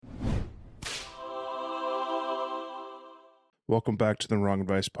Welcome back to the Wrong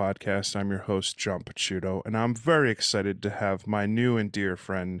Advice Podcast. I'm your host, John Pachuto, and I'm very excited to have my new and dear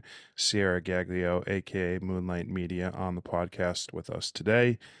friend, Ciara Gaglio, aka Moonlight Media, on the podcast with us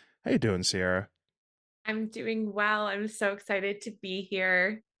today. How you doing, Ciara? I'm doing well. I'm so excited to be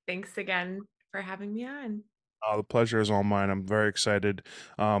here. Thanks again for having me on. The pleasure is all mine. I'm very excited.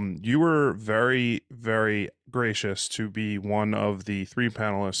 You were very, very gracious to be one of the three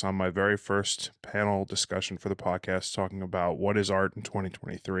panelists on my very first panel discussion for the podcast, talking about what is art in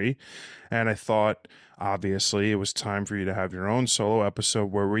 2023. And I thought, obviously, it was time for you to have your own solo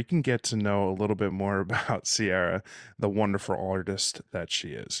episode where we can get to know a little bit more about Ciara, the wonderful artist that she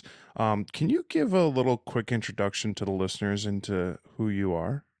is. Can you give a little quick introduction to the listeners into who you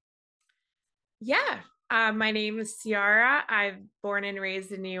are? Yeah. My name is Ciara. I'm born and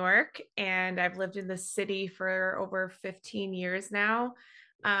raised in New York, and I've lived in the city for over 15 years now.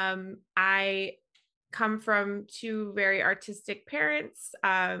 I come from two very artistic parents.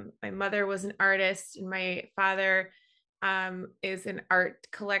 My mother was an artist, and my father is an art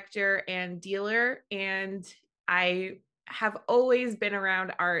collector and dealer. And I have always been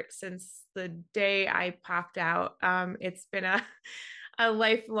around art since the day I popped out. It's been a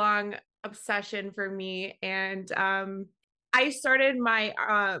lifelong obsession for me. And I started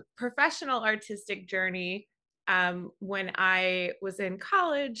my professional artistic journey when I was in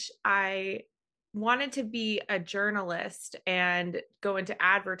college. I wanted to be a journalist and go into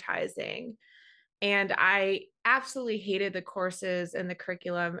advertising. And I absolutely hated the courses and the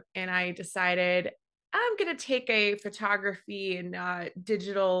curriculum. And I decided I'm going to take a photography and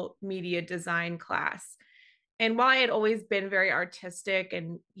digital media design class. And while I had always been very artistic,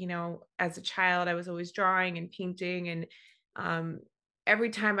 and as a child I was always drawing and painting, and um every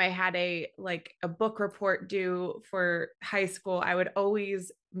time I had a book report due for high school, I would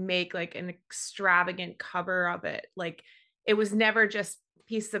always make like an extravagant cover of it. Like, it was never just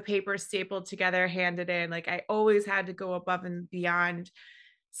piece of paper stapled together, handed in. Like, I always had to go above and beyond.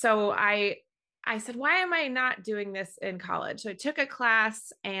 So I said, why am I not doing this in college? So I took a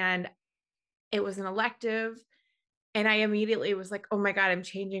class, and it was an elective, and I immediately was like, oh my God, I'm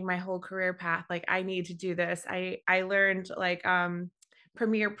changing my whole career path. Like, I need to do this. I learned like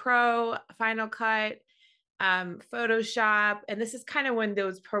Premiere Pro, Final Cut, Photoshop. And this is kind of when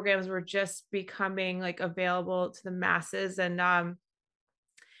those programs were just becoming like available to the masses. And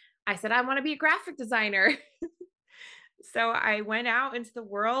I said, I want to be a graphic designer. So I went out into the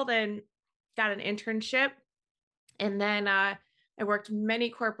world and got an internship. And then I worked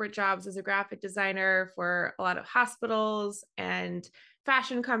many corporate jobs as a graphic designer for a lot of hospitals and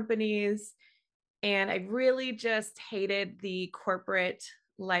fashion companies. And I really just hated the corporate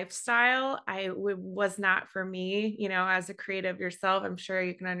lifestyle. Was not for me. As a creative yourself, I'm sure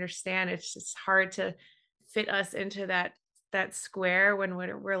you can understand it's just hard to fit us into that square when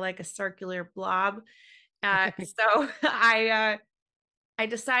we're like a circular blob. So I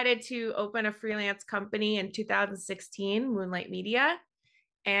decided to open a freelance company in 2016, Moonlight Media,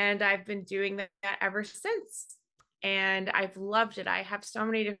 and I've been doing that ever since. And I've loved it. I have so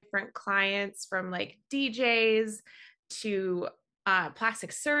many different clients, from like DJs to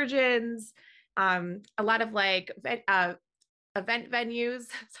plastic surgeons, a lot of like event venues.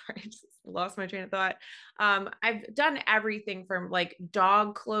 Sorry, I just lost my train of thought. I've done everything from like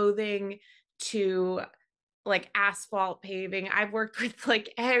dog clothing to like asphalt paving. I've worked with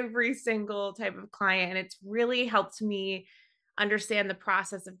like every single type of client, and it's really helped me understand the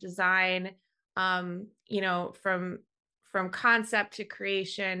process of design, from concept to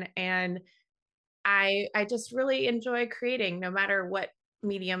creation. And I just really enjoy creating, no matter what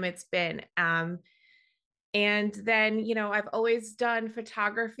medium it's been. And then, I've always done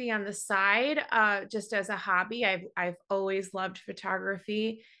photography on the side, just as a hobby. I've always loved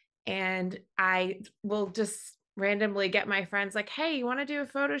photography, and I will just randomly get my friends like, "Hey, you want to do a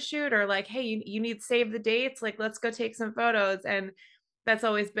photo shoot?" Or like, "Hey, you need save the dates. Like, let's go take some photos." And that's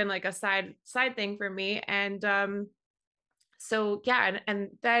always been like a side thing for me. And so yeah, and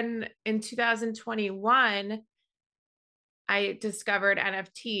then in 2021 I discovered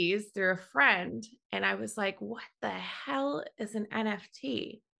NFTs through a friend, and I was like, what the hell is an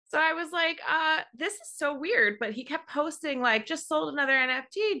NFT? So I was like, this is so weird. But he kept posting like, just sold another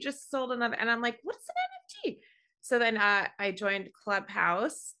NFT, just sold another. And I'm like, what is an NFT? So then I joined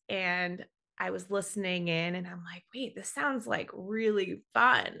Clubhouse, and I was listening in, and I'm like, wait, this sounds like really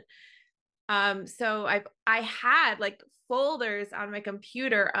fun. So I had like folders on my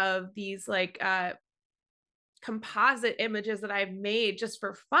computer of these like composite images that I've made just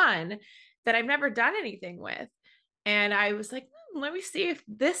for fun, that I've never done anything with. And I was like, let me see if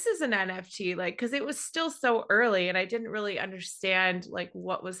this is an NFT, like, because it was still so early and I didn't really understand like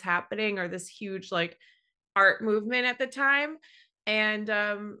what was happening or this huge like art movement at the time. And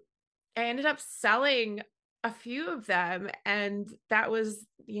I ended up selling a few of them, and that was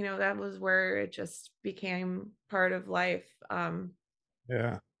where it just became part of life.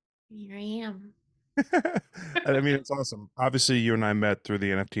 Yeah. Here I am. I mean, it's awesome. Obviously, you and I met through the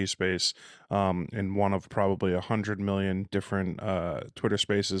NFT space, in one of probably 100 million different Twitter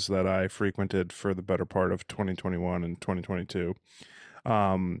spaces that I frequented for the better part of 2021 and 2022.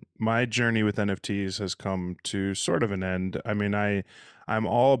 My journey with NFTs has come to sort of an end. I mean, I'm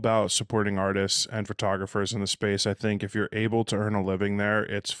all about supporting artists and photographers in the space. I think if you're able to earn a living there,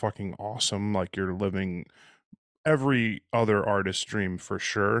 it's fucking awesome. Like you're living every other artist's dream for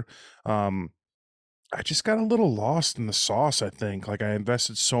sure. Um, I just got a little lost in the sauce, I think. Like I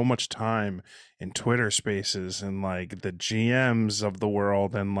invested so much time in Twitter spaces and like the GMs of the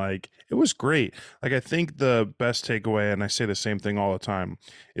world and like it was great. Like I think the best takeaway, and I say the same thing all the time,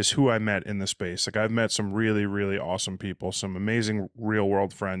 is who I met in the space. Like I've met some really, really awesome people, some amazing real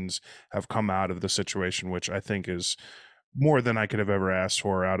world friends have come out of the situation, which I think is more than I could have ever asked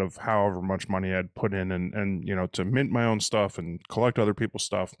for out of however much money I'd put in and to mint my own stuff and collect other people's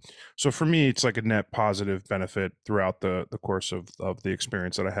stuff. So for me it's like a net positive benefit throughout the course of the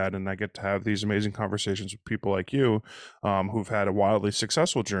experience that I had, and I get to have these amazing conversations with people like you, who've had a wildly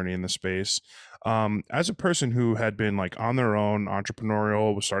successful journey in the space. As a person who had been like on their own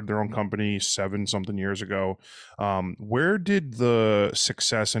entrepreneurial, started their own company 7 something years ago, where did the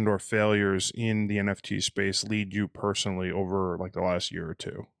success and or failures in the NFT space lead you personally over like the last year or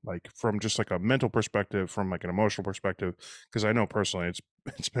two? Like from just like a mental perspective, from like an emotional perspective, because I know personally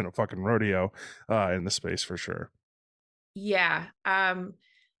it's been a fucking rodeo in the space for sure. Yeah.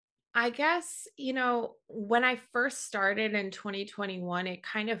 I guess, when I first started in 2021, it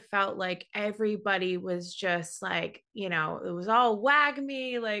kind of felt like everybody was just like, it was all wag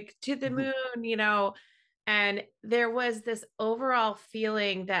me like to the Mhm. moon, and there was this overall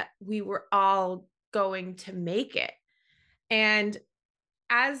feeling that we were all going to make it. And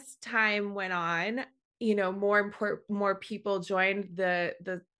as time went on, more people joined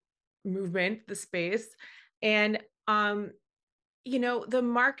the movement, the space, and the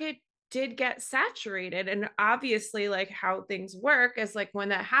market did get saturated. And obviously, like how things work is like when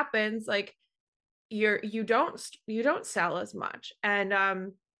that happens, like you don't sell as much.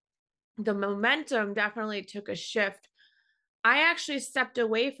 And the momentum definitely took a shift. I actually stepped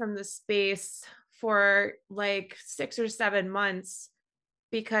away from the space for like 6 or 7 months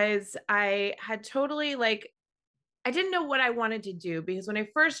because I had totally like I didn't know what I wanted to do, because when I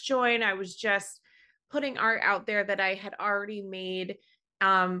first joined, I was just putting art out there that I had already made,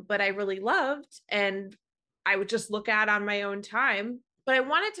 but I really loved, and I would just look at on my own time. But I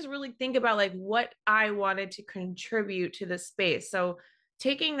wanted to really think about like what I wanted to contribute to the space. So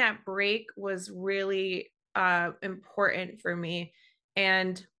taking that break was really important for me.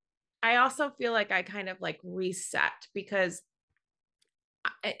 And I also feel like I kind of like reset, because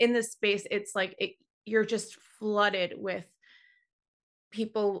in this space, it's like you're just flooded with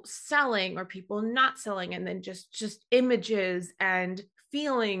people selling or people not selling, and then just images and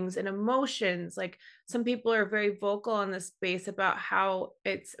feelings and emotions. Like some people are very vocal in this space about how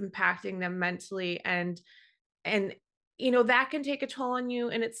it's impacting them mentally, and that can take a toll on you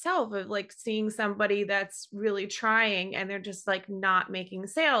in itself, of like seeing somebody that's really trying and they're just like not making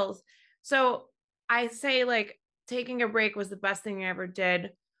sales. So I say like taking a break was the best thing I ever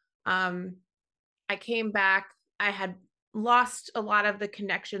did. um I came back. I had lost a lot of the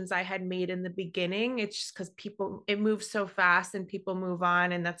connections I had made in the beginning. It's just because it moves so fast and people move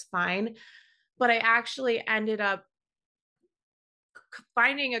on, and that's fine. But I actually ended up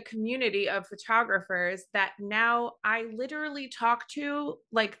finding a community of photographers that now I literally talk to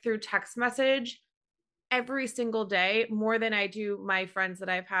like through text message every single day, more than I do my friends that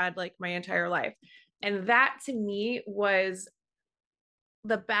I've had like my entire life. And that to me was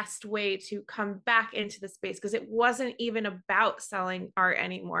the best way to come back into the space, because it wasn't even about selling art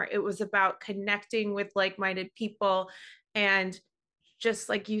anymore. It was about connecting with like-minded people, and just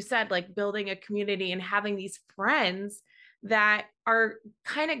like you said, like building a community and having these friends that are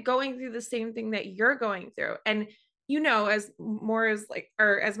kind of going through the same thing that you're going through. And as more as like,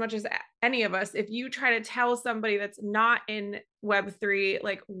 or as much as any of us, if you try to tell somebody that's not in web3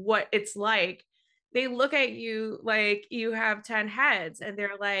 like what it's like, they look at you like you have 10 heads, and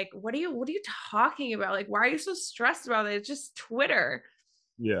they're like, what are you talking about? Like, why are you so stressed about it? It's just Twitter.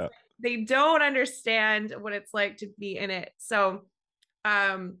 Yeah. They don't understand what it's like to be in it. So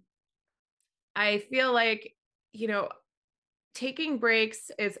um I feel like, you know taking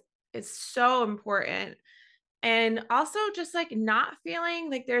breaks is so important. And also just like not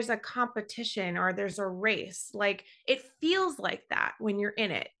feeling like there's a competition or there's a race. Like it feels like that when you're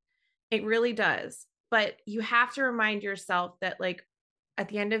in it. It really does. But you have to remind yourself that, like, at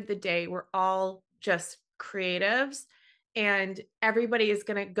the end of the day, we're all just creatives and everybody is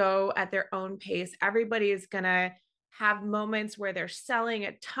going to go at their own pace. Everybody is going to have moments where they're selling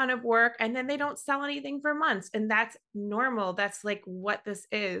a ton of work and then they don't sell anything for months. And that's normal. That's like what this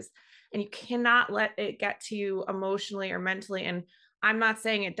is. And you cannot let it get to you emotionally or mentally. And I'm not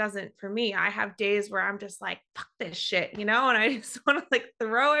saying it doesn't for me. I have days where I'm just like, fuck this shit, and I just want to like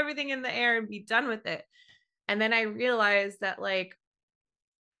throw everything in the air and be done with it. And then I realized that, like,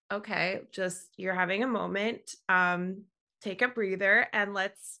 okay, just you're having a moment. Take a breather and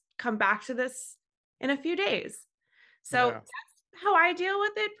let's come back to this in a few days. So Yeah. that's how I deal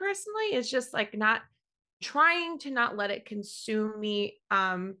with it personally. Is just like not trying to not let it consume me.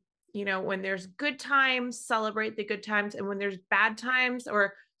 When there's good times, celebrate the good times. And when there's bad times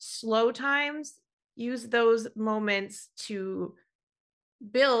or slow times, use those moments to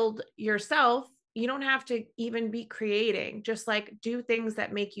build yourself. You don't have to even be creating, just like do things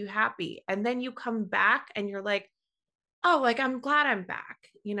that make you happy. And then you come back and you're like, oh, like I'm glad I'm back.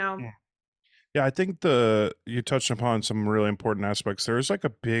 Yeah, I think the you touched upon some really important aspects. There is like a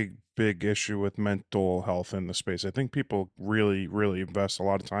big issue with mental health in the space. I think people really invest a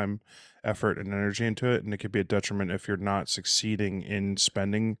lot of time, effort, and energy into it, and it could be a detriment if you're not succeeding in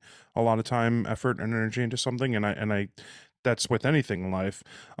spending a lot of time, effort, and energy into something. And I that's with anything in life.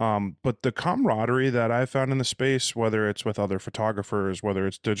 But the camaraderie that I found in the space, whether it's with other photographers, whether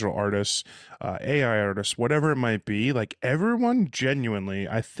it's digital artists, AI artists, whatever it might be, like everyone genuinely,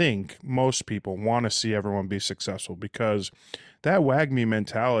 I think most people want to see everyone be successful because that wag me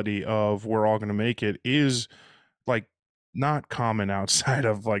mentality of we're all going to make it is like not common outside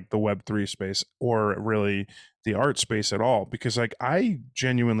of like the web3 space or really the art space at all, because like I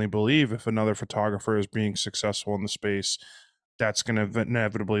genuinely believe if another photographer is being successful in the space, that's going to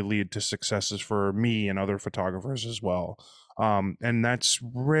inevitably lead to successes for me and other photographers as well. And that's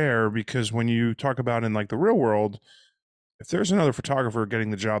rare because when you talk about in like the real world, if there's another photographer getting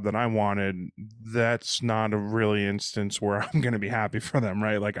the job that I wanted, that's not a really instance where I'm going to be happy for them,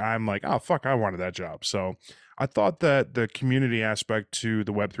 right? Like I'm like, oh fuck, I wanted that job. So I thought that the community aspect to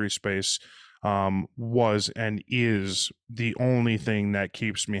the Web3 space was and is the only thing that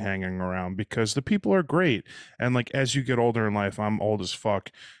keeps me hanging around because the people are great. And like as you get older in life, I'm old as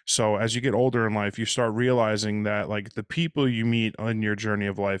fuck. So as you get older in life, you start realizing that like the people you meet on your journey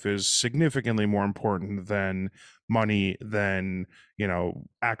of life is significantly more important than money, than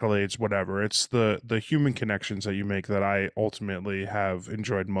accolades, whatever. It's the human connections that you make that I ultimately have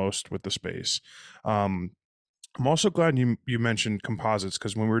enjoyed most with the space. um I'm also glad you mentioned composites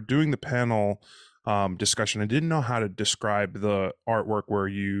because when we were doing the panel discussion, I didn't know how to describe the artwork where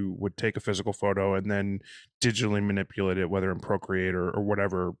you would take a physical photo and then digitally manipulate it, whether in Procreate or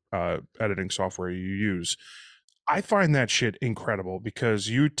whatever editing software you use. I find that shit incredible because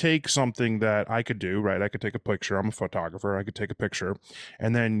you take something that I could do, right? I could take a picture. I'm a photographer. I could take a picture.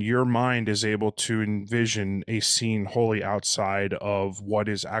 And then your mind is able to envision a scene wholly outside of what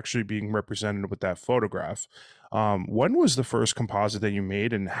is actually being represented with that photograph. When was the first composite that you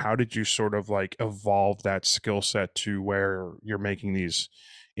made, and how did you sort of like evolve that skill set to where you're making these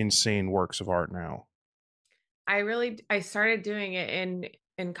insane works of art now? I started doing it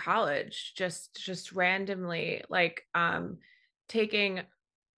in college, just randomly, like taking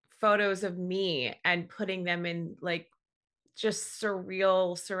photos of me and putting them in like just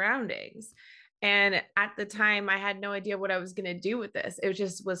surreal surroundings. And at the time, I had no idea what I was going to do with this. It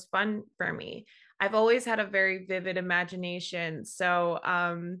just was fun for me. I've always had a very vivid imagination. So,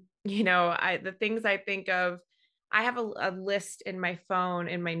 the things I think of, I have a list in my phone,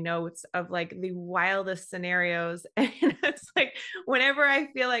 in my notes of like the wildest scenarios. And it's like, whenever I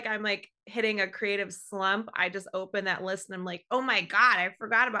feel like I'm like hitting a creative slump, I just open that list and I'm like, oh my God, I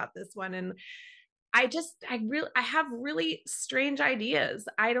forgot about this one. And I have really strange ideas.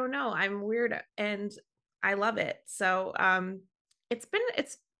 I don't know. I'm weird and I love it. So it's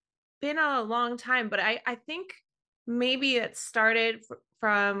been a long time, but I think maybe it started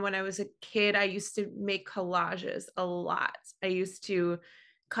from when I was a kid. I used to make collages a lot. I used to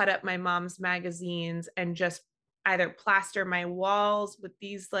cut up my mom's magazines and just either plaster my walls with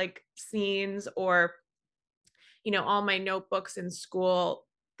these like scenes, or all my notebooks in school,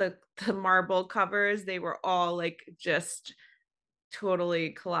 the marble covers, they were all like just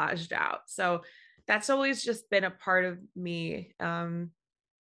totally collaged out. So that's always just been a part of me.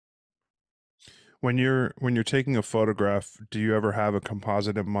 When you're taking a photograph, do you ever have a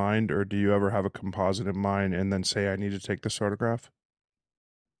composite in mind, or do you ever have a composite in mind and then say, I need to take this photograph?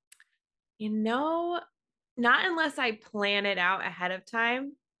 You know, not unless I plan it out ahead of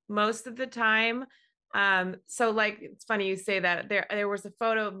time. Most of the time, so like it's funny you say that. There was a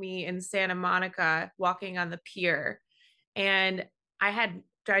photo of me in Santa Monica walking on the pier, and I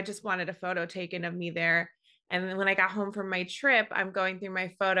just wanted a photo taken of me there. And then when I got home from my trip, I'm going through my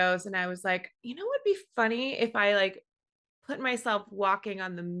photos and I was like, you know what'd be funny if I like put myself walking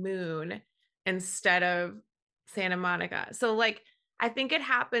on the moon instead of Santa Monica. So like I think it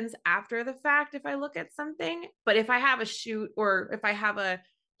happens after the fact if I look at something, but if I have a shoot or if I have a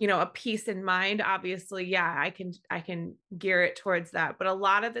a piece in mind, obviously, yeah, I can gear it towards that. But a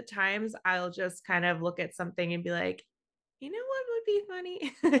lot of the times I'll just kind of look at something and be like, you know what would be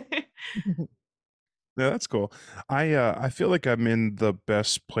funny? Yeah, that's cool. I feel like I'm in the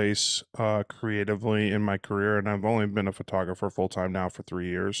best place creatively in my career, and I've only been a photographer full time now for 3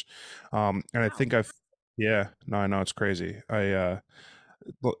 years. And I Wow. think I've yeah, no, I know it's crazy.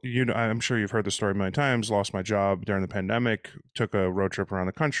 Well, I'm sure you've heard the story a million times. Lost my job during the pandemic, took a road trip around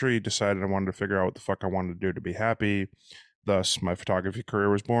the country, decided I wanted to figure out what the fuck I wanted to do to be happy. Thus, my photography career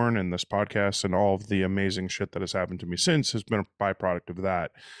was born, and this podcast and all of the amazing shit that has happened to me since has been a byproduct of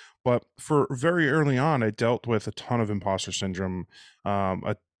that. But for very early on, I dealt with a ton of imposter syndrome,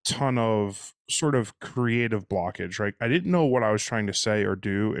 a ton of sort of creative blockage, right? I didn't know what I was trying to say or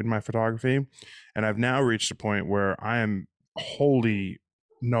do in my photography. And I've now reached a point where I am wholly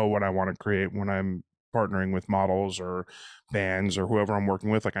know what I want to create when I'm partnering with models or bands or whoever I'm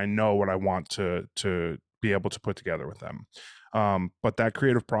working with. Like I know what I want to be able to put together with them. But that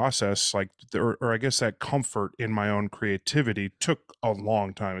creative process, like, or I guess that comfort in my own creativity took a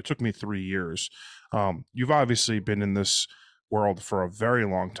long time. It took me 3 years. You've obviously been in this world for a very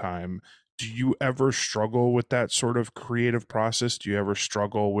long time. Do you ever struggle with that sort of creative process? Do you ever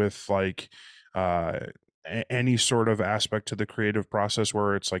struggle with like, uh, any sort of aspect to the creative process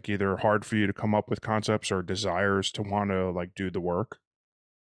where it's like either hard for you to come up with concepts or desires to want to like do the work?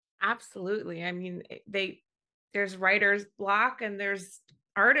 Absolutely. I mean, there's writer's block and there's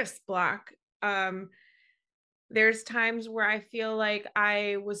artist block. There's times where I feel like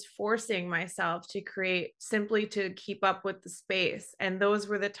I was forcing myself to create simply to keep up with the space. And those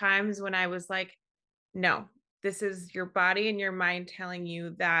were the times when I was like, no, this is your body and your mind telling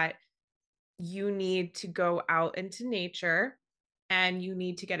you that you need to go out into nature and you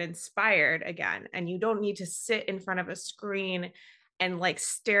need to get inspired again. And you don't need to sit in front of a screen and like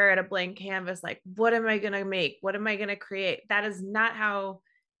stare at a blank canvas, like, what am I going to make? What am I going to create? That is not how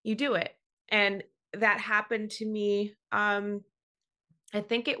you do it. And that happened to me. I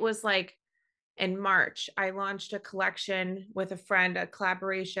think it was like in March, I launched a collection with a friend, a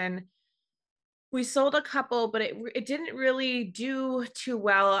collaboration. We sold a couple, but it didn't really do too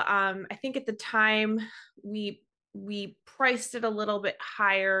well. I think at the time we we priced it a little bit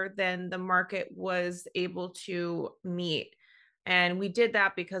higher than the market was able to meet. And we did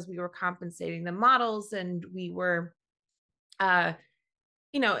that because we were compensating the models and we were uh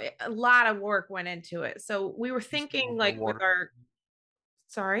a lot of work went into it. So we were Is this the thinking like with underwater? our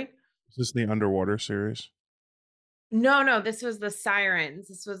sorry. Is this the underwater series? No, no, this was the Sirens.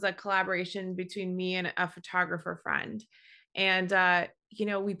 This was a collaboration between me and a photographer friend. And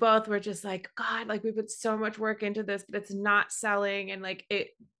we both were just like, God, like we put so much work into this, but it's not selling. And like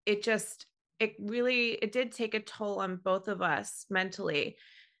it did take a toll on both of us mentally.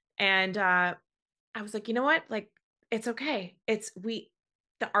 And I was like, you know what? Like, it's okay.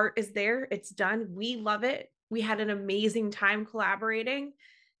 The art is there, it's done. We love it. We had an amazing time collaborating.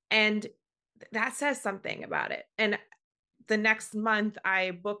 And that says something about it. And the next month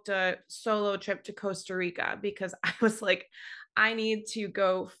I booked a solo trip to Costa Rica because I was like, I need to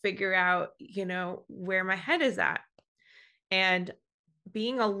go figure out, where my head is at. And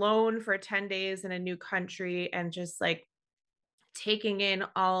being alone for 10 days in a new country and just like taking in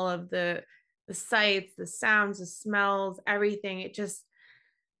all of the sights, the sounds, the smells, everything, it just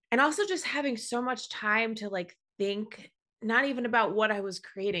and also just having so much time to like think not even about what I was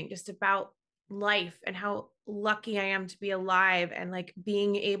creating, just about life and how lucky I am to be alive and like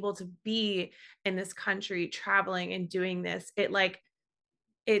being able to be in this country traveling and doing this.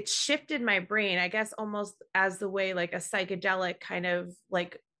 It shifted my brain, I guess, almost as the way like a psychedelic kind of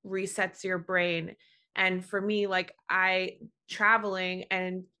like resets your brain. And for me, like I traveling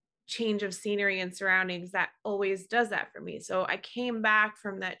and change of scenery and surroundings, that always does that for me. So I came back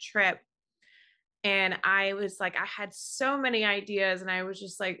from that trip and I was like, I had so many ideas and I was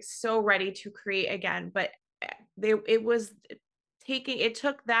just like so ready to create again. But it was it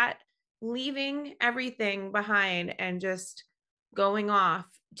took that leaving everything behind and just going off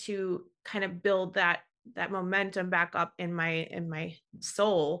to kind of build that momentum back up in my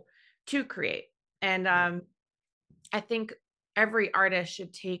soul to create. And Yeah. I think every artist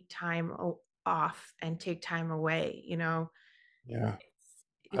should take time off and take time away, you know. Yeah.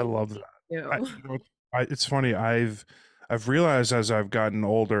 I You love that. do. It's funny. I've realized as I've gotten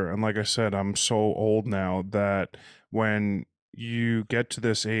older, and like I said, I'm so old now that when you get to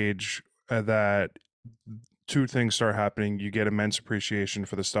this age, that two things start happening. You get immense appreciation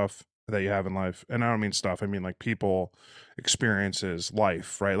for the stuff that you have in life, and I don't mean stuff. I mean like people, experiences,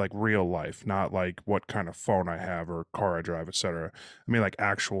 life, right? Like real life, not like what kind of phone I have or car I drive, etc. I mean like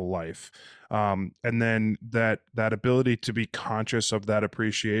actual life. And then that ability to be conscious of that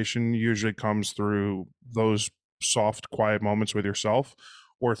appreciation usually comes through those soft quiet moments with yourself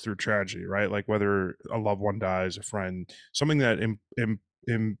or through tragedy, right? Like whether a loved one dies, a friend, something that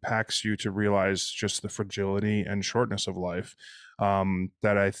impacts you to realize just the fragility and shortness of life,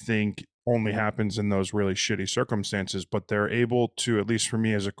 that I think only happens in those really shitty circumstances, but they're able to, at least for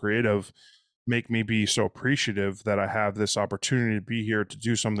me as a creative, make me be so appreciative that I have this opportunity to be here to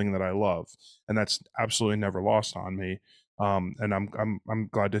do something that I love, and that's absolutely never lost on me. And I'm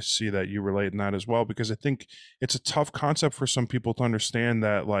glad to see that you relate in that as well, because I think it's a tough concept for some people to understand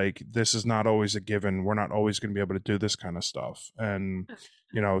that like this is not always a given. We're not always going to be able to do this kind of stuff, and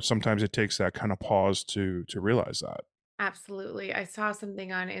sometimes it takes that kind of pause to realize that. Absolutely. I saw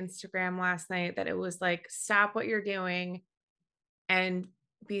something on Instagram last night that it was like, stop what you're doing and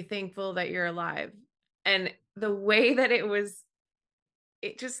be thankful that you're alive. And the way that it was,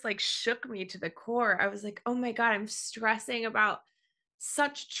 it just like shook me to the core. I was like, oh my God, I'm stressing about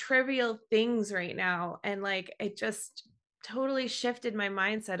such trivial things right now. And like, it just totally shifted my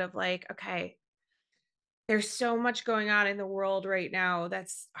mindset of like, okay, there's so much going on in the world right now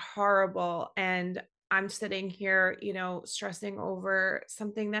that's horrible. And I'm sitting here, stressing over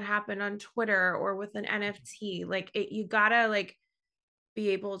something that happened on Twitter or with an NFT. Like you gotta like be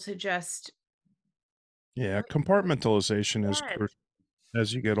able to just Yeah, put compartmentalization is yes, crucial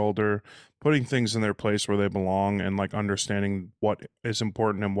as you get older, putting things in their place where they belong and like understanding what is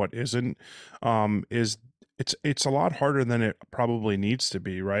important and what isn't, is it's a lot harder than it probably needs to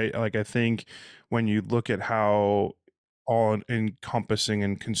be, right? Like I think when you look at how all encompassing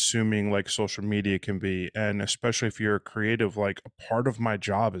and consuming like social media can be, and especially if you're a creative, like a part of my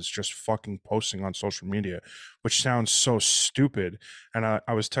job is just fucking posting on social media, which sounds so stupid. And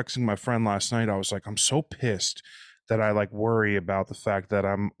I was texting my friend last night. I was like, I'm so pissed that I like worry about the fact that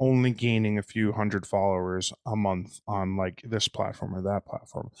I'm only gaining a few hundred followers a month on like this platform or that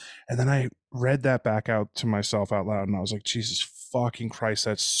platform. And then I read that back out to myself out loud and I was like, Jesus fucking Christ,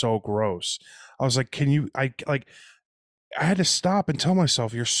 that's so gross. I was like, can you, I had to stop and tell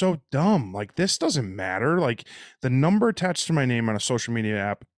myself, you're so dumb. Like, this doesn't matter. Like, the number attached to my name on a social media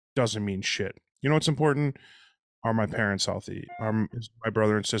app doesn't mean shit. You know what's important? Are my parents healthy? Is my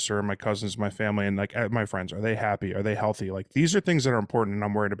brother and sister, my cousins, my family, and like my friends, are they happy? Are they healthy? Like these are things that are important, and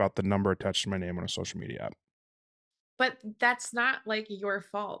I'm worried about the number attached to my name on a social media app. but that's not like your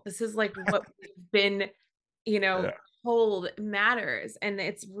fault. This is like what we've been, you Yeah. know, told matters. And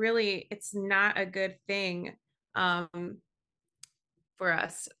it's not a good thing. Um, for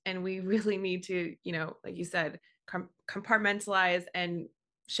us. And we really need to, like you said, compartmentalize and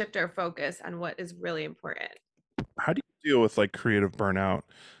shift our focus on what is really important. How do you deal with like creative burnout?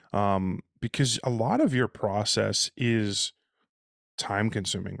 Because a lot of your process is time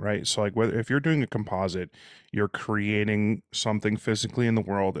consuming, right? So like whether if you're doing a composite, you're creating something physically in the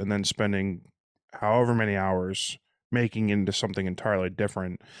world and then spending however many hours making into something entirely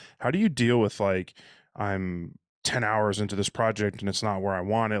different. How do you deal with like I'm 10 hours into this project and it's not where I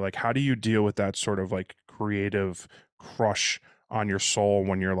want it? Like how do you deal with that sort of like creative crush on your soul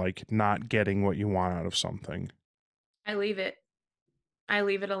when you're like not getting what you want out of something? I leave it. I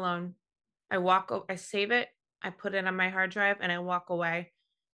leave it alone. I save it, I put it on my hard drive, and I walk away.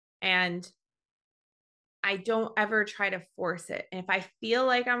 And I don't ever try to force it. And if I feel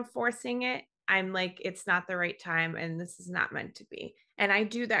like I'm forcing it, I'm like, it's not the right time and this is not meant to be. And I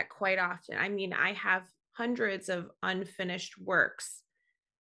do that quite often. I mean, I have hundreds of unfinished works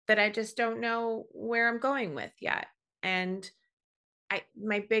that I just don't know where I'm going with yet. And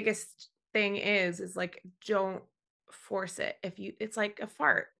my biggest thing is like, don't force it. It's like a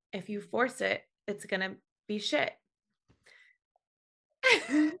fart. If you force it, it's going to be shit.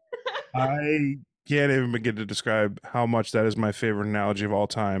 I can't even begin to describe how much that is my favorite analogy of all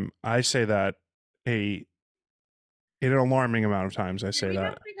time. I say that a in an alarming amount of times. I say We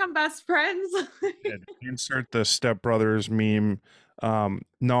have that. to become become best friends. And insert the Step Brothers meme.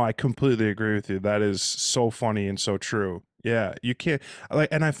 No, I completely agree with you. That is so funny and so true. Yeah, you can't like,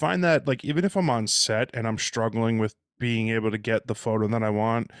 and I find that like even if I'm on set and I'm struggling with being able to get the photo that I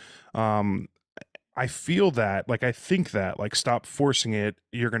want, um, I feel that, like, I think that, like, stop forcing it.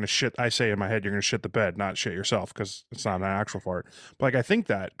 You're gonna shit. I say in my head, you're gonna shit the bed, not shit yourself, because it's not an actual fart. But like, I think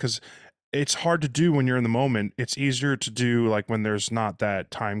that because it's hard to do when you're in the moment. It's easier to do like when there's not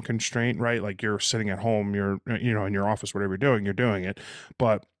that time constraint, right? Like you're sitting at home, you're in your office, whatever you're doing it.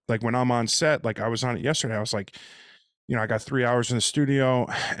 But like when I'm on set, like I was on it yesterday, I was like, I got 3 hours in the studio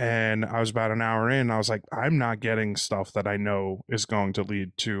and I was about an hour in. I was like, I'm not getting stuff that I know is going to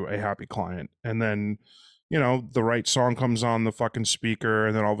lead to a happy client. And then, the right song comes on the fucking speaker,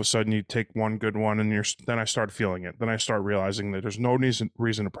 and then all of a sudden you take one good one, and then I start feeling it. Then I start realizing that there's no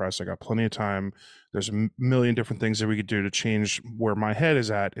reason to press. I got plenty of time. There's a million different things that we could do to change where my head is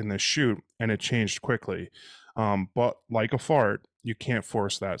at in this shoot, and it changed quickly. But like a fart, you can't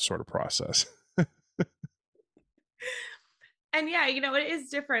force that sort of process. And yeah, it is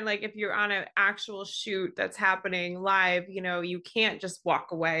different. Like if you're on an actual shoot that's happening live, you can't just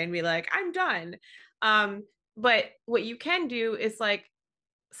walk away and be like, I'm done. Um, but what you can do is like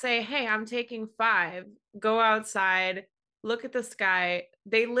say, hey, I'm taking 5, go outside, look at the sky.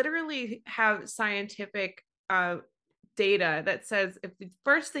 They literally have scientific data that says if the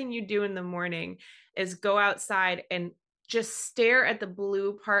first thing you do in the morning is go outside and just stare at the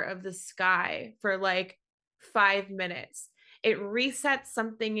blue part of the sky for like 5 minutes, it resets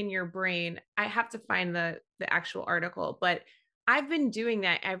something in your brain. I have to find the actual article, but I've been doing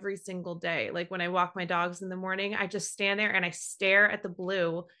that every single day. Like when I walk my dogs in the morning, I just stand there and I stare at the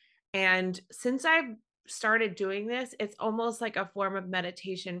blue. And since I've started doing this, it's almost like a form of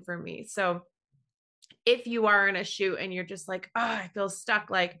meditation for me. So if you are in a shoot and you're just like, oh, I feel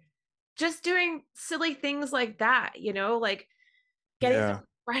stuck, like just doing silly things like that, like getting some Yeah.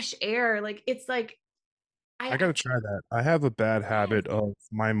 fresh air. Like it's like I I gotta try that. I have a bad yes, habit of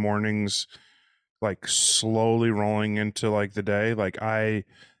my mornings like slowly rolling into like the day. Like I've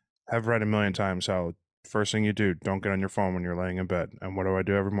read a million times how first thing you do, don't get on your phone when you're laying in bed. And what do I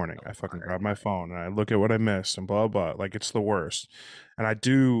do every morning? I fucking grab my phone and I look at what I missed and blah blah. Like it's the worst. And I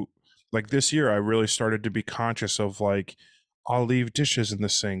do like this year I really started to be conscious of like I'll leave dishes in the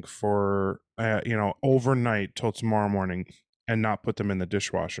sink for overnight till tomorrow morning and not put them in the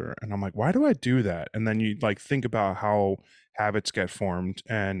dishwasher. And I'm like, why do I do that? And then you like think about how habits get formed,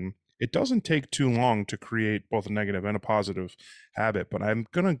 and it doesn't take too long to create both a negative and a positive habit. But I'm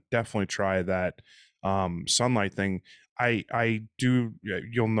gonna definitely try that sunlight thing. I do.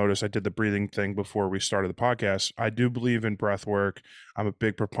 You'll notice I did the breathing thing before we started the podcast. I do believe in breath work. I'm a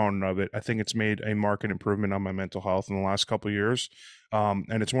big proponent of it. I think it's made a marked improvement on my mental health in the last couple of years.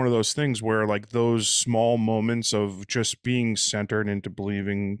 And it's one of those things where like those small moments of just being centered into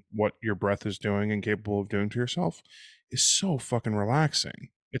believing what your breath is doing and capable of doing to yourself is so fucking relaxing.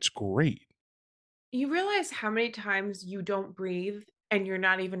 It's great. you realize how many times you don't breathe and you're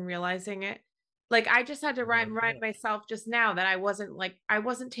not even realizing it. Like I just had to remind myself just now that I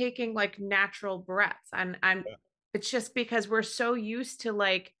wasn't taking like natural breaths. And I'm it's just because we're so used to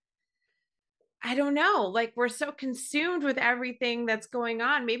like I don't know, like we're so consumed with everything that's going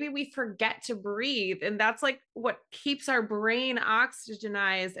on. Maybe we forget to breathe. And that's like what keeps our brain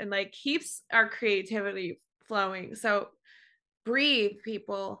oxygenized and like keeps our creativity flowing. So breathe,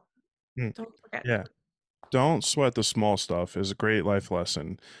 people. Mm, Don't forget to yeah. Don't sweat the small stuff is a great life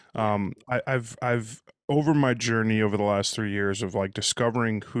lesson. yeah. I've over my journey over the last 3 years of like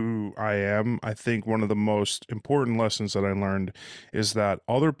discovering who I am, I think one of the most important lessons that I learned is that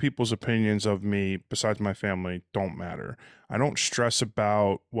other people's opinions of me, besides my family, don't matter. I don't stress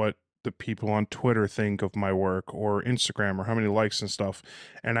about what the people on Twitter think of my work or Instagram or how many likes and stuff.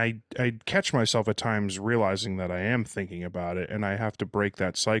 And I catch myself at times realizing that I am thinking about it and I have to break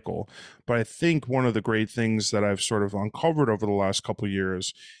that cycle. But I think one of the great things that I've sort of uncovered over the last couple of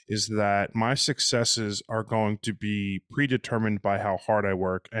years is that my successes are going to be predetermined by how hard I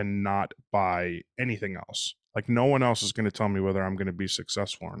work and not by anything else. Like no one else is going to tell me whether I'm going to be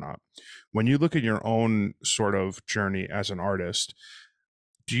successful or not. When you look at your own sort of journey as an artist,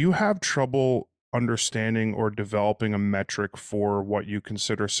 do you have trouble understanding or developing a metric for what you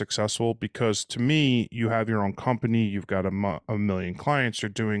consider successful? Because to me, you have your own company, you've got a million clients, you're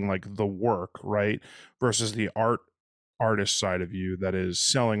doing like the work, right? Versus the artist side of you that is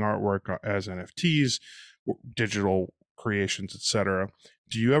selling artwork as NFTs, digital creations, etc.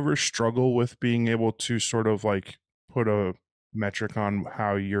 Do you ever struggle with being able to sort of like put a metric on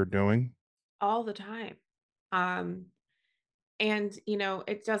how you're doing? All the time. Um, And,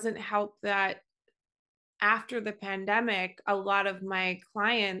 it doesn't help that after the pandemic, a lot of my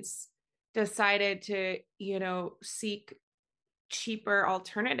clients decided to, seek cheaper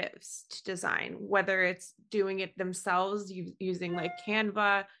alternatives to design, whether it's doing it themselves using like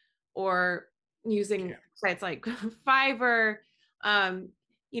Canva or using sites like Fiverr. Um,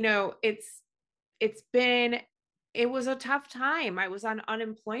 you know, it's it's been it was a tough time. I was on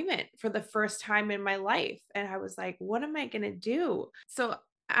unemployment for the first time in my life. And I was like, what am I gonna do? So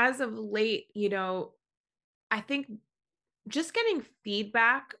as of late, I think just getting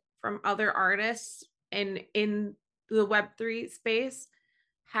feedback from other artists and in the web3 space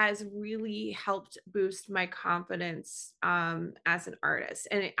has really helped boost my confidence as an artist.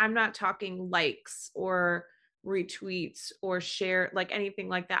 And I'm not talking likes or retweets or share like anything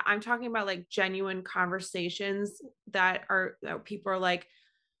like that. I'm talking about like genuine conversations that people are like,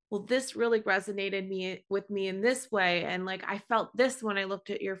 well, this really resonated me with me in this way, and like I felt this when I looked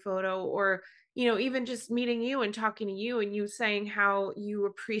at your photo. Or even just meeting you and talking to you and you saying how you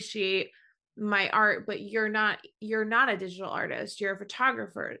appreciate my art, but you're not a digital artist, you're a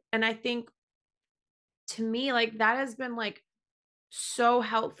photographer. And I think, to me, like that has been like so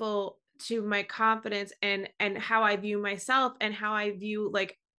helpful to my confidence and how I view myself, and how I view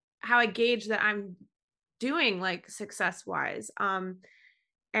like how I gauge that I'm doing like success wise.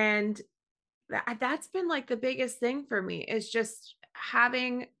 And that's been like the biggest thing for me, is just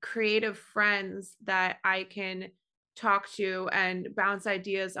having creative friends that I can talk to and bounce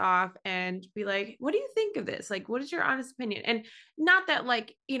ideas off and be like, what do you think of this? Like, what is your honest opinion? And not that,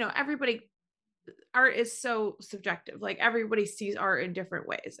 like, everybody, art is so subjective. Like everybody sees art in different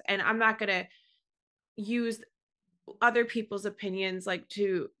ways. And I'm not going to use other people's opinions like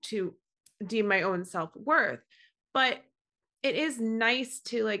to deem my own self-worth. But it is nice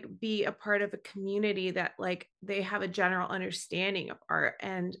to like be a part of a community that like they have a general understanding of art.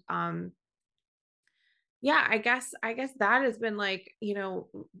 And yeah, I guess that has been like,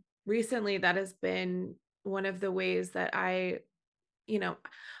 recently that has been one of the ways that you know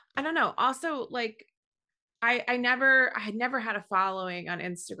I don't know. Also, like I had never had a following on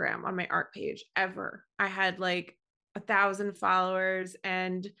Instagram on my art page ever. I had like 1,000 followers,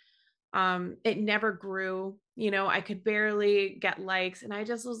 and it never grew. I could barely get likes, and I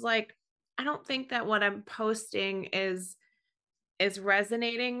just was like, I don't think that what I'm posting is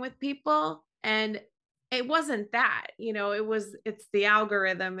resonating with people. And it wasn't that. It's the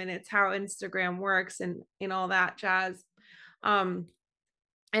algorithm, and it's how Instagram works, and all that jazz. um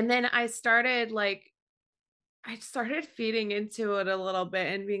and then I started feeding into it a little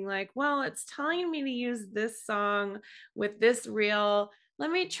bit and being like, well, it's telling me to use this song with this reel. Let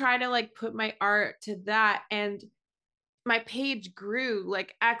me try to like put my art to that. And my page grew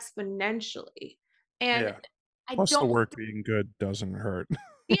like exponentially. And Yeah. I Plus, the don't, work being good doesn't hurt.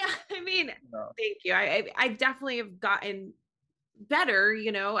 yeah, I mean, No. thank you. I definitely have gotten better,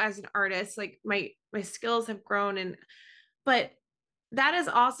 as an artist. Like my skills have grown. But that is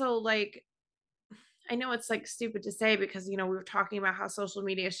also like, I know it's like stupid to say, because we were talking about how social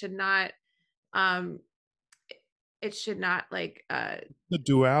media should not um it should not like The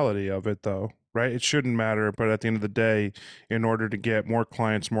duality of it, though, right? It shouldn't matter, but at the end of the day, in order to get more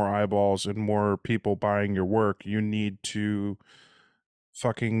clients, more eyeballs, and more people buying your work, you need to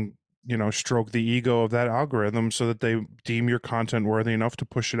fucking, stroke the ego of that algorithm so that they deem your content worthy enough to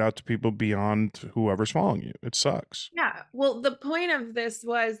push it out to people beyond whoever's following you. It sucks. yeah. Well, the point of this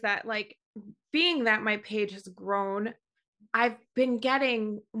was that, like, being that my page has grown, I've been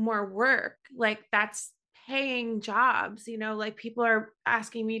getting more work. Like, that's paying jobs, like people are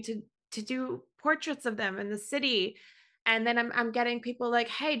asking me to do portraits of them in the city. And then I'm getting people like,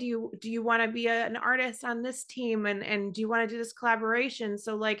 hey, do you want to be an artist on this team, and do you want to do this collaboration?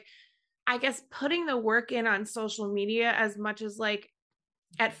 So like, I guess putting the work in on social media, as much as like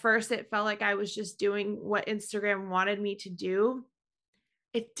at first it felt like I was just doing what Instagram wanted me to do,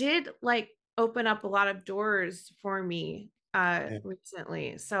 it did like open up a lot of doors for me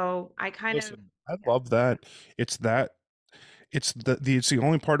recently. So I kind of, Listen, I love that. It's that it's the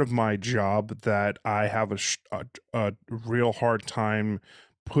only part of my job that I have a real hard time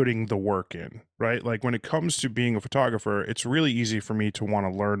putting the work in, right? Like when it comes to being a photographer, it's really easy for me to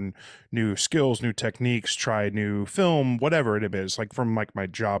want to learn new skills, new techniques, try new film, whatever it is, like from like my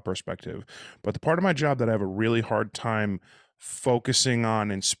job perspective. But the part of my job that I have a really hard time focusing on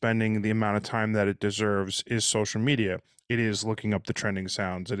and spending the amount of time that it deserves is social media. It is looking up the trending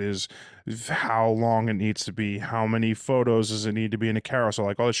sounds. It is how long it needs to be, how many photos does it need to be in a carousel,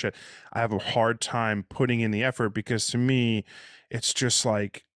 like all this shit. I have a hard time putting in the effort because to me, it's just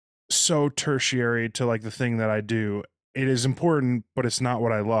like so tertiary to like the thing that I do. it is important, but it's not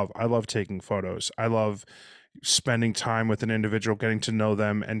what I love. I love taking photos. I love spending time with an individual, getting to know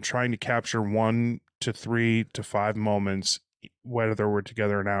them, and trying to capture 1 to 3 to 5 moments, whether we're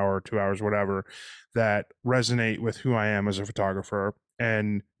together an hour, 2 hours, whatever, that resonate with who I am as a photographer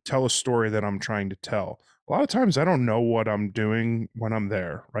and tell a story that I'm trying to tell. A lot of times I don't know what I'm doing when I'm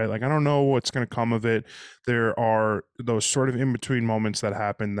there, right? Like I don't know what's going to come of it. There are those sort of in between moments that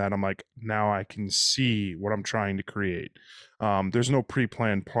happen that I'm like, now I can see what I'm trying to create. There's no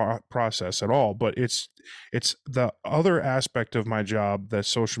pre-planned process at all, but it's the other aspect of my job, the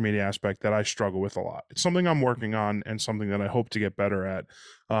social media aspect, that I struggle with a lot. It's something I'm working on and something that I hope to get better at.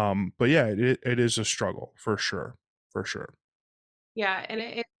 But yeah, it is a struggle for sure, for sure. Yeah, and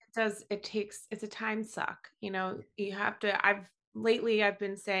it does, it takes, it's a time suck. You know, you have to, I've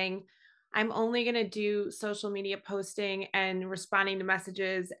been saying I'm only going to do social media posting and responding to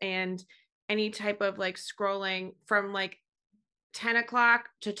messages and any type of like scrolling from like 10 o'clock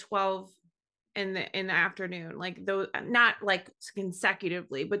to 12 in the afternoon. Like those, not like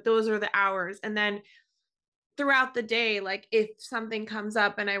consecutively, but those are the hours. And then throughout the day, like if something comes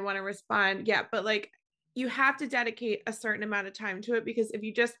up and I want to respond, yeah, but like you have to dedicate a certain amount of time to it, because if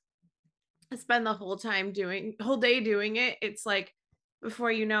you just spend the whole day doing it, it's like before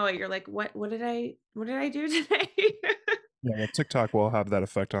you know it, you're like, what did I do today? Yeah, well, TikTok will have that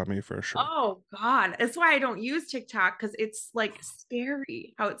effect on me for sure. Oh God. That's why I don't use TikTok, because it's like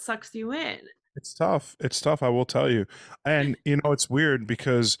scary how it sucks you in. It's tough. It's tough, I will tell you. And it's weird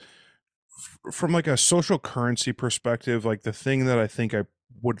because from like a social currency perspective, like the thing that I think I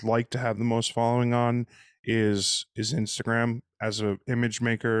would like to have the most following on is Instagram. As a image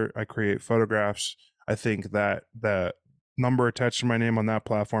maker, I create photographs. I think that the number attached to my name on that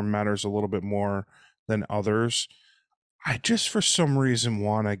platform matters a little bit more than others. I just for some reason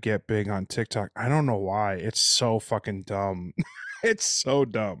want to get big on TikTok. I don't know why. It's so fucking dumb. It's so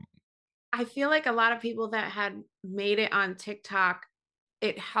dumb. I feel like a lot of people that had made it on TikTok,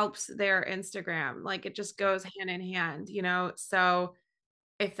 it helps their Instagram. Like it just goes hand in hand, you know? So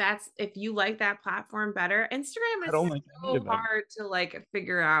if you like that platform better, Instagram I is don't like any so of them. hard to like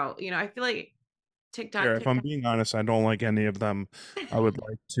figure out. You know, I feel like Here, TikTok if I'm being honest, I don't like any of them. I would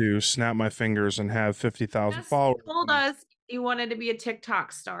like to snap my fingers and have 50,000 just followers. told us you wanted to be a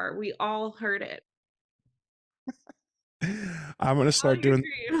TikTok star. We all heard it. I'm gonna All start your doing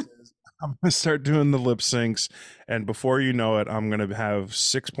dreams. I'm gonna start doing the lip syncs, and before you know it, I'm gonna have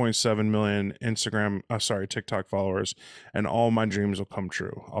 6.7 million TikTok followers, and all my dreams will come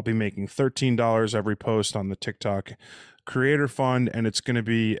true. I'll be making $13 every post on the TikTok Creator Fund, and it's gonna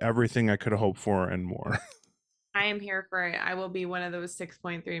be everything I could have hoped for and more. I am here for it. I will be one of those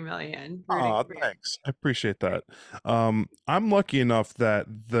 6.3 million rooting Aw, for you. thanks. I appreciate that. I'm lucky enough that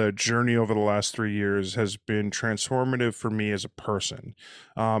the journey over the last 3 years has been transformative for me as a person.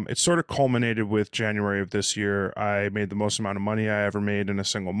 It sort of culminated with January of this year. I made the most amount of money I ever made in a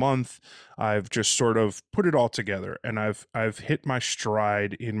single month. I've just sort of put it all together, and I've hit my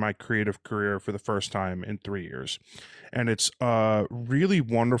stride in my creative career for the first time in 3 years, and it's a really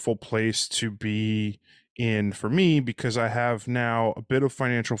wonderful place to be in for me because I have now a bit of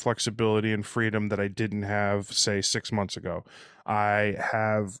financial flexibility and freedom that I didn't have, say, 6 months ago. I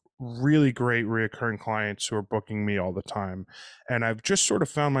have really great reoccurring clients who are booking me all the time. And I've just sort of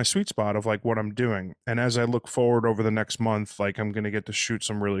found my sweet spot of like what I'm doing. And as I look forward over the next month, like I'm going to get to shoot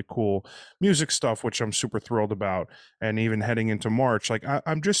some really cool music stuff, which I'm super thrilled about. And even heading into March, like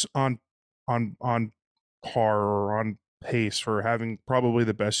I'm just on par or on pace for having probably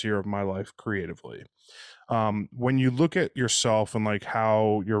the best year of my life creatively. When you look at yourself and like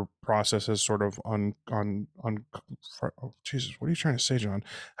how your process has sort of oh, Jesus, what are you trying to say, John?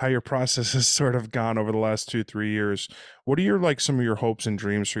 How your process has sort of gone over the last 2 3 years. What are your like some of your hopes and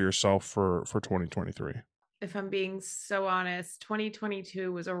dreams for yourself for 2023? If I'm being so honest,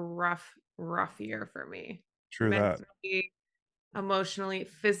 2022 was a rough year for me. True that. Mentally, emotionally,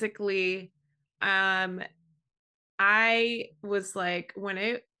 physically. Um, I was like, when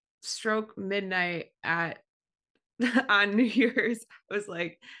it struck midnight at on New Year's, I was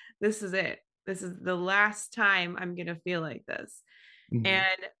like, this is it. This is the last time I'm gonna feel like this. Mhm.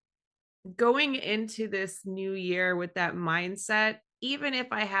 And going into this new year with that mindset, even if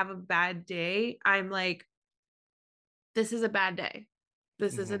I have a bad day, I'm like, this is a bad day.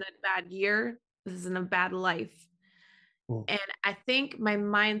 This Mhm. isn't a bad year. This isn't a bad life. And I think my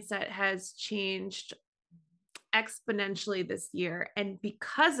mindset has changed exponentially this year. And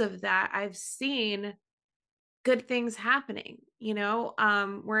because of that, I've seen good things happening, you know?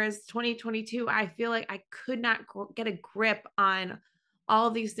 Whereas 2022, I feel like I could not get a grip on all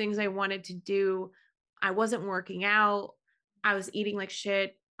of these things I wanted to do. I wasn't working out. I was eating like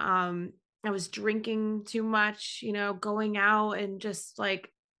shit. I was drinking too much, going out and just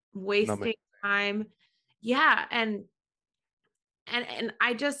like Numbing. wasting time. Yeah, and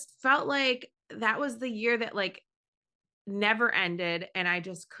I just felt like that was the year that like never ended, and I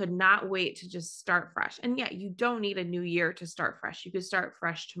just could not wait to just start fresh. And yeah, you don't need a new year to start fresh. You could start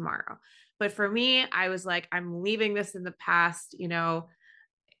fresh tomorrow. But for me, I was like, I'm leaving this in the past,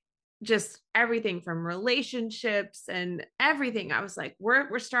 just everything from relationships and everything. I was like,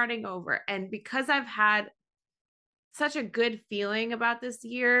 we're starting over. And because I've had such a good feeling about this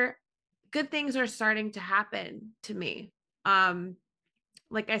year, good things are starting to happen to me. Um,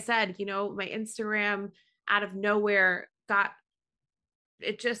 like I said, my Instagram out of nowhere got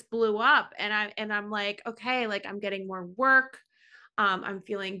it just blew up, and I'm like, okay, like I'm getting more work. I'm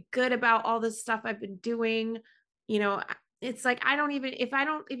feeling good about all this stuff I've been doing. you know it's like I don't even, if I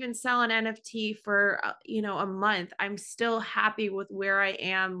don't even sell an NFT for a month, I'm still happy with where I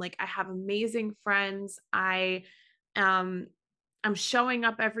am. Like I have amazing friends. Um I'm showing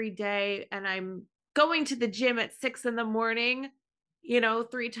up every day, and I'm going to the gym at 6 in the morning,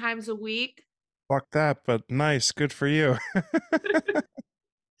 3 times a week. Fuck that, but nice. Good for you.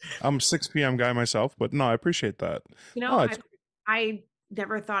 I'm a 6 p.m. guy myself, but no, I appreciate that. You know, No, I it's I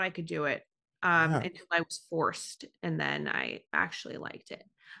never thought I could do it yeah. until I was forced, and then I actually liked it.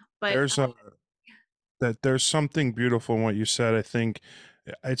 But There's a that there's something beautiful in what you said. I think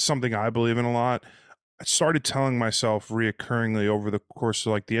it's something I believe in a lot. I started telling myself reoccurringly over the course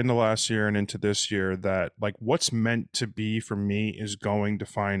of like the end of last year and into this year that like what's meant to be for me is going to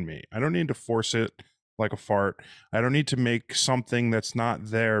find me. I don't need to force it like a fart. I don't need to make something that's not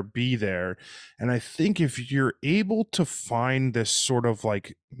there be there. And I think if you're able to find this sort of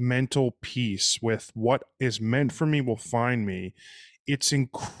like mental peace with what is meant for me will find me, it's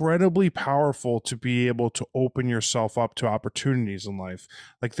incredibly powerful to be able to open yourself up to opportunities in life.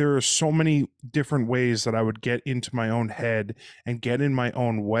 Like there are so many different ways that I would get into my own head and get in my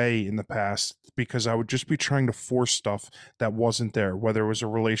own way in the past because I would just be trying to force stuff that wasn't there, whether it was a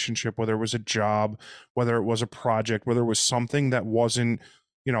relationship, whether it was a job, whether it was a project, whether it was something that wasn't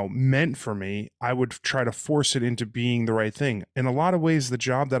meant for me. I would try to force it into being the right thing. In a lot of ways, the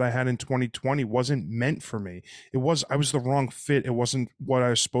job that I had in 2020 wasn't meant for me. I was the wrong fit. It wasn't what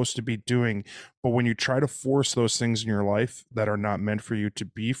I was supposed to be doing. But when you try to force those things in your life that are not meant for you to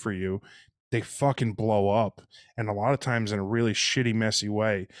be for you, they fucking blow up. And a lot of times in a really shitty, messy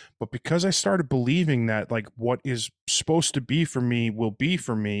way. But because I started believing that like what is supposed to be for me will be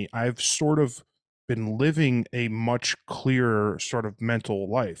for me, I've sort of been living a much clearer sort of mental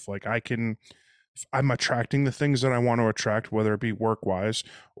life. I'm attracting the things that I want to attract, whether it be work wise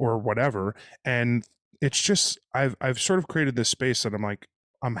or whatever. And it's just I've sort of created this space that I'm like,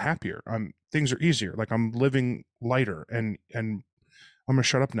 I'm happier. Things are easier. Like I'm living lighter and I'm gonna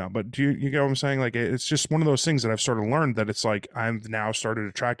shut up now. But do you get what I'm saying? Like it's just one of those things that I've sort of learned that it's like I've now started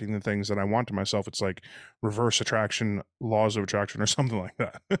attracting the things that I want to myself. It's like reverse attraction, laws of attraction, or something like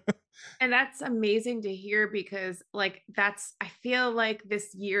that. And that's amazing to hear, because like I feel like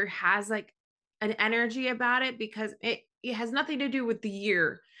this year has like an energy about it, because it has nothing to do with the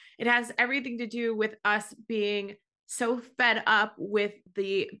year. It has everything to do with us being so fed up with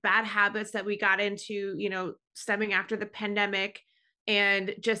the bad habits that we got into, stemming after the pandemic,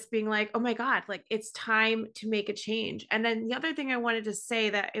 and just being like, oh my God, like it's time to make a change. And then the other thing I wanted to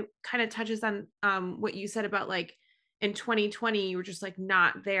say that it kind of touches on what you said about like in 2020 you were just like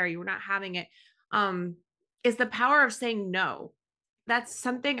not there, you were not having it, um is the power of saying no. That's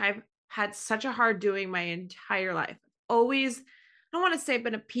something I've had such a hard doing my entire life. Always, I don't want to say I've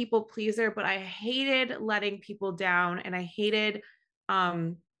been a people pleaser, but I hated letting people down, and I hated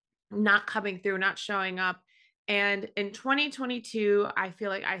um not coming through, not showing up. And in 2022 I feel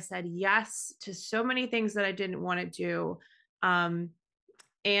like I said yes to so many things that I didn't want to do.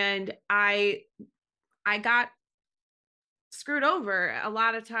 And I got screwed over a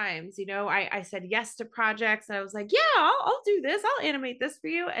lot of times. I said yes to projects, and I was like, yeah, I'll do this. I'll animate this for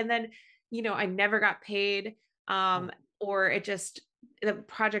you. And then, I never got paid. Or the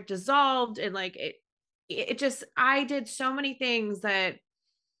project dissolved, and like it just, I did so many things that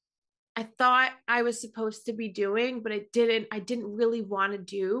I thought I was supposed to be doing, but I didn't really want to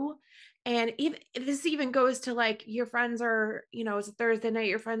do. And even this even goes to like your friends are, it's a Thursday night,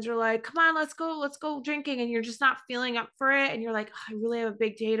 your friends are like, come on, let's go drinking. And you're just not feeling up for it. And you're like, oh, I really have a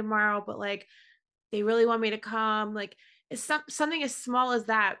big day tomorrow, but like they really want me to come. Like it's something as small as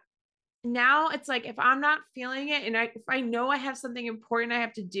that. Now it's like if I'm not feeling it, and if I know I have something important I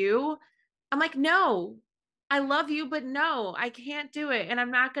have to do, I'm like, no, I love you, but no, I can't do it. And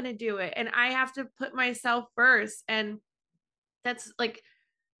I'm not going to do it. And I have to put myself first. And that's like,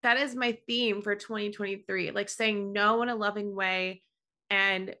 that is my theme for 2023, like saying no in a loving way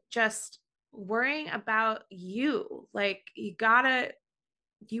and just worrying about you. Like,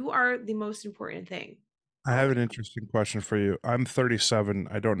 you are the most important thing I have an always. interesting question for you. I'm 37.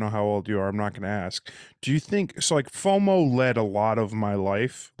 I don't know how old you are. I'm not going to ask. Do you think so? Like FOMO led a lot of my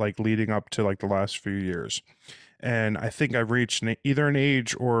life, like leading up to like the last few years. And I think I've reached either an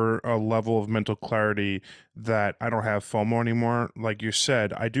age or a level of mental clarity that I don't have FOMO anymore. Like you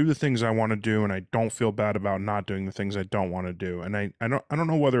said, I do the things I want to do, and I don't feel bad about not doing the things I don't want to do. And I don't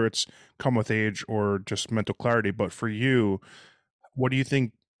know whether it's come with age or just mental clarity, but for you, what do you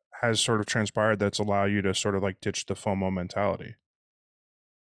think has sort of transpired that's allowed you to sort of like ditch the FOMO mentality?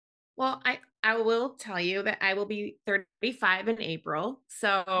 Well, I will tell you that I will be 35 in April.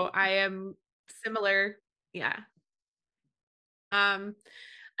 So I am similar. Yeah. Um,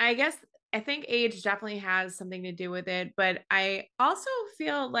 I guess I think age definitely has something to do with it, but I also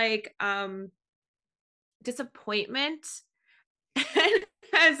feel like disappointment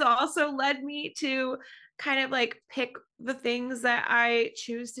has also led me to kind of like pick the things that I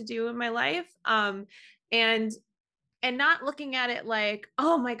choose to do in my life. And not looking at it like,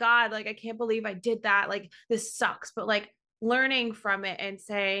 oh my God, like I can't believe I did that. Like this sucks. But like learning from it and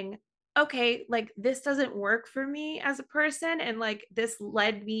saying, okay, like this doesn't work for me as a person. And like this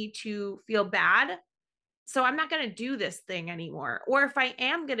led me to feel bad. So I'm not going to do this thing anymore. Or if I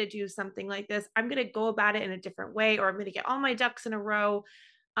am going to do something like this, I'm going to go about it in a different way, or I'm going to get all my ducks in a row.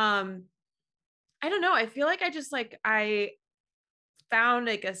 Um, I don't know. I feel like I found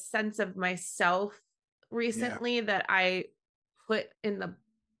like a sense of myself Yeah. recently that I put in the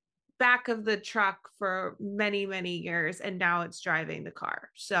back of the truck for many, many years, and now it's driving the car.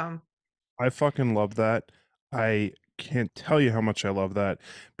 So I fucking love that. I can't tell you how much I love that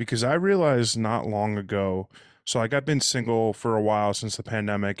because I realized not long ago. So, like, I've been single for a while since the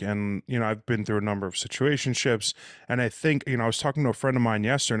pandemic, and I've been through a number of situationships. And I think, I was talking to a friend of mine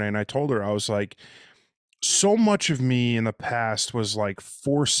yesterday, and I told her, I was like, so much of me in the past was like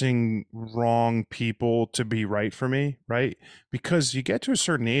forcing wrong people to be right for me, right? Because you get to a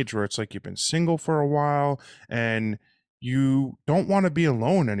certain age where it's like you've been single for a while and you don't want to be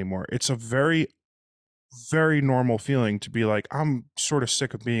alone anymore. It's a very, very normal feeling to be like, I'm sort of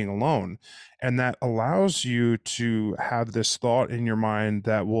sick of being alone. And that allows you to have this thought in your mind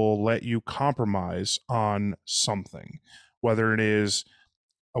that will let you compromise on something, whether it is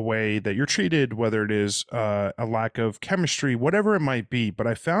a way that you're treated, whether it is a lack of chemistry, whatever it might be. But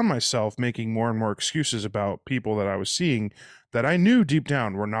I found myself making more and more excuses about people that I was seeing that I knew deep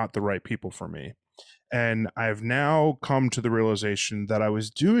down were not the right people for me. And I've now come to the realization that I was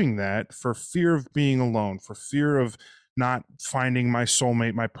doing that for fear of being alone, for fear of not finding my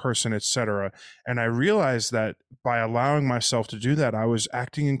soulmate, my person, etc. And I realized that by allowing myself to do that, I was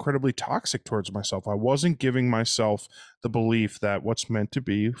acting incredibly toxic towards myself. I wasn't giving myself the belief that what's meant to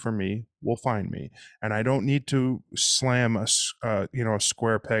be for me will find me, and I don't need to slam a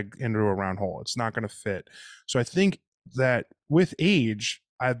square peg into a round hole. It's not going to fit. So I think that with age,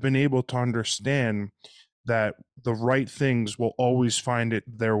 I've been able to understand that the right things will always find it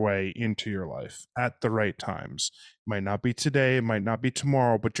their way into your life at the right times. It might not be today, it might not be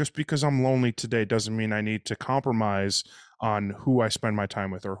tomorrow, but just because I'm lonely today doesn't mean I need to compromise on who I spend my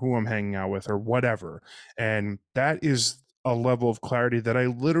time with or who I'm hanging out with or whatever. And that is a level of clarity that I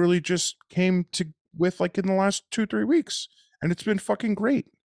literally just came to with like in the last 2, 3 weeks. And it's been fucking great.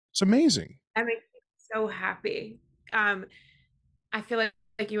 It's amazing. that makes me so happy. Um, I feel like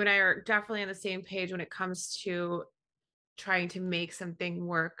you and I are definitely on the same page when it comes to trying to make something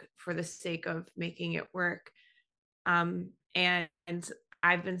work for the sake of making it work. And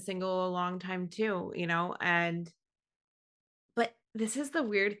I've been single a long time too, and but this is the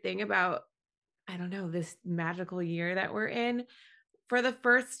weird thing about, I don't know, this magical year that we're in. For the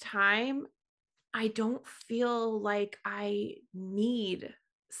first time, I don't feel like I need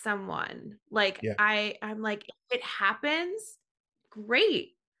someone. Like Yeah. I'm like, if it happens,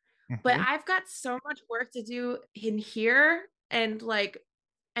 great. But Mm-hmm. I've got so much work to do in here and like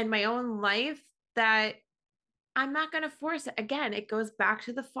in my own life that I'm not gonna force it. Again, it goes back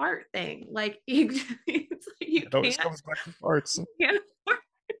to the fart thing. Like it's like you It always can't, comes back to parts. you can't.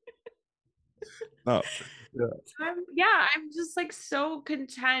 No. Yeah. Yeah, I'm just like so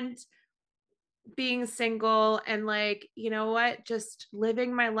content being single and like, you know what, just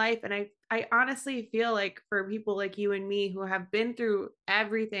living my life. And I honestly feel like for people like you and me who have been through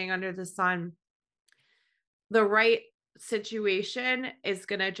everything under the sun, the right situation is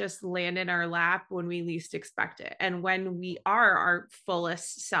going to just land in our lap when we least expect it. And when we are our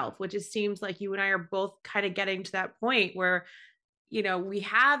fullest self, which it seems like you and I are both kind of getting to that point where, we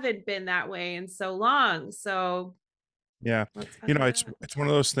haven't been that way in so long. So Yeah. let's You find know, that. it's one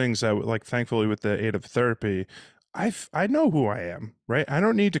of those things that like thankfully with the aid of therapy, I know who I am, right? I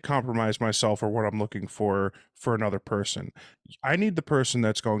don't need to compromise myself or what I'm looking for another person. I need the person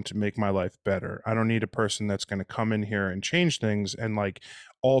that's going to make my life better. I don't need a person that's going to come in here and change things and like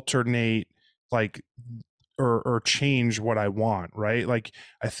alternate like or change what I want, right? Like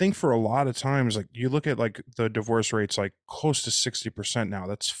I think for a lot of times, like you look at like the divorce rates like close to 60% now.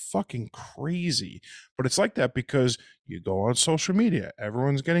 That's fucking crazy. But it's like that because you go on social media,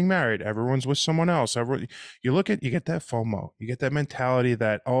 everyone's getting married, everyone's with someone else. Everyone, you get that FOMO, you get that mentality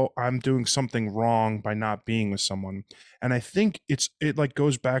that, oh, I'm doing something wrong by not being with someone. And I think it like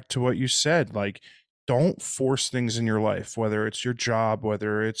goes back to what you said, like don't force things in your life, whether it's your job,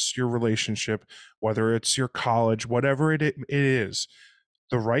 whether it's your relationship, whether it's your college, whatever it is.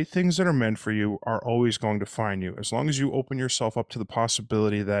 The right things that are meant for you are always going to find you. As long as you open yourself up to the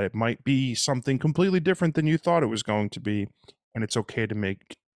possibility that it might be something completely different than you thought it was going to be, and it's okay to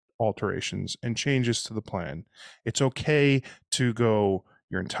make alterations and changes to the plan. It's okay to go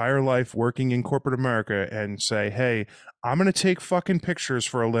your entire life working in corporate America and say, hey, I'm going to take fucking pictures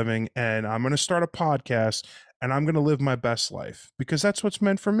for a living and I'm going to start a podcast and I'm going to live my best life because that's what's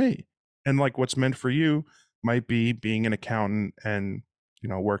meant for me. And like what's meant for you might be being an accountant and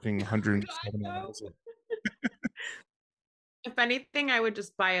working Oh, God, 170 no. hours. If anything, I would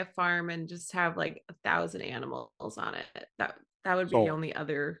just buy a farm and just have like 1,000 animals on it. That would be the So only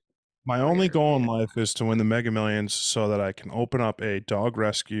other my only career. goal in Yeah. life is to win the Mega Millions so that I can open up a dog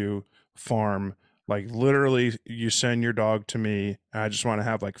rescue farm. Like literally, you send your dog to me. And I just want to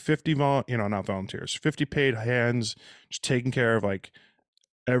have like 50 not volunteers, 50 paid hands, just taking care of like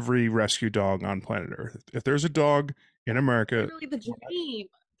every rescue dog on planet Earth. If there's a dog in That's America, literally the dream.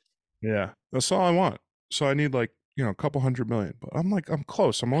 yeah, that's all I want. So I need like a couple 100 million, but I'm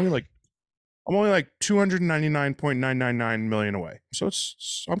close. I'm only like 299.999 million away. So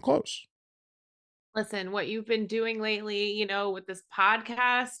I'm close. Listen, what you've been doing lately, with this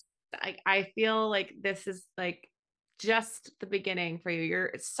podcast, I feel like this is like just the beginning for you.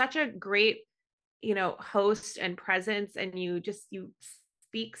 You're such a great, host and presence, and you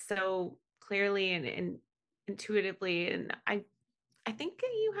speak so clearly and intuitively. And I think that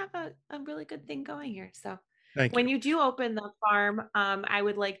you have a really good thing going here. So Thank when you. you do open the farm, I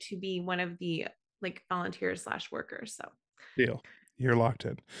would like to be one of the like volunteers slash workers. So Deal. You're locked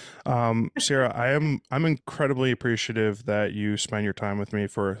in. Ciara, I'm incredibly appreciative that you spent your time with me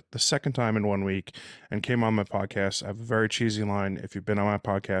for the second time in 1 week and came on my podcast. I have a very cheesy line. If you've been on my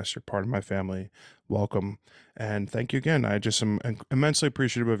podcast, you're part of my family. Welcome. And thank you again. I just am immensely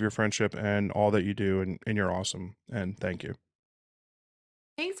appreciative of your friendship and all that you do, and you're awesome. And thank you.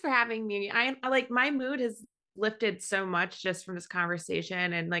 thanks for having me. I like my mood has lifted so much just from this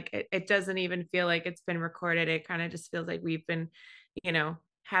conversation, and like it doesn't even feel like it's been recorded. It kind of just feels like we've been,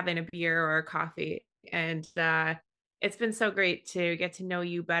 having a beer or a coffee. And it's been so great to get to know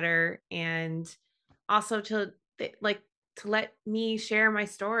you better, and also like to let me share my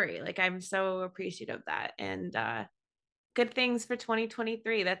story. Like I'm so appreciative of that. And good things for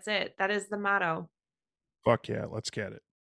 2023. That's it. That is the motto. Fuck yeah. Let's get it.